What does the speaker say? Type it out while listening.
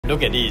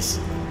Look at this.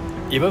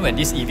 Even when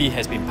this EV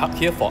has been parked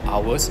here for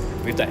hours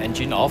with the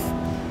engine off,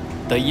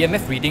 the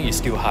EMF reading is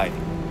still high.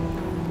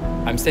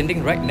 I'm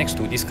standing right next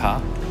to this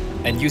car,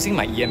 and using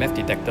my EMF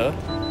detector,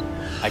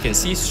 I can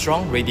see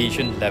strong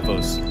radiation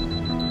levels,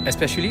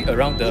 especially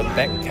around the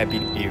back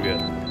cabin area.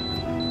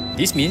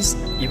 This means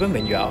even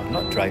when you are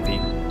not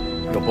driving,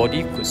 your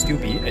body could still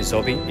be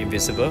absorbing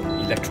invisible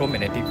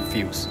electromagnetic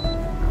fields,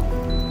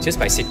 just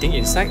by sitting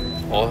inside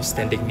or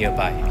standing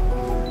nearby.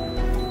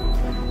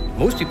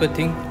 Most people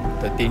think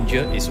the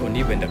danger is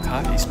only when the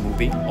car is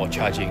moving or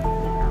charging,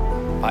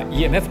 but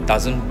EMF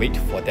doesn't wait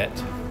for that.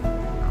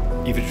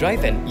 If you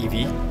drive an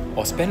EV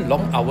or spend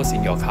long hours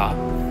in your car,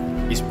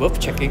 it's worth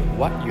checking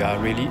what you are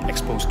really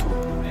exposed to.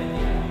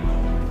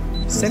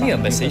 Send me a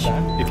message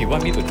if you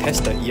want me to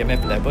test the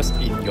EMF levels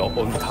in your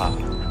own car.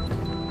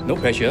 No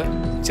pressure,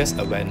 just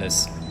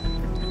awareness.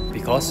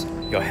 Because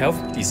your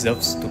health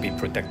deserves to be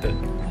protected.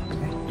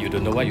 You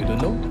don't know what you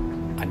don't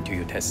know until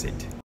you test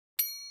it.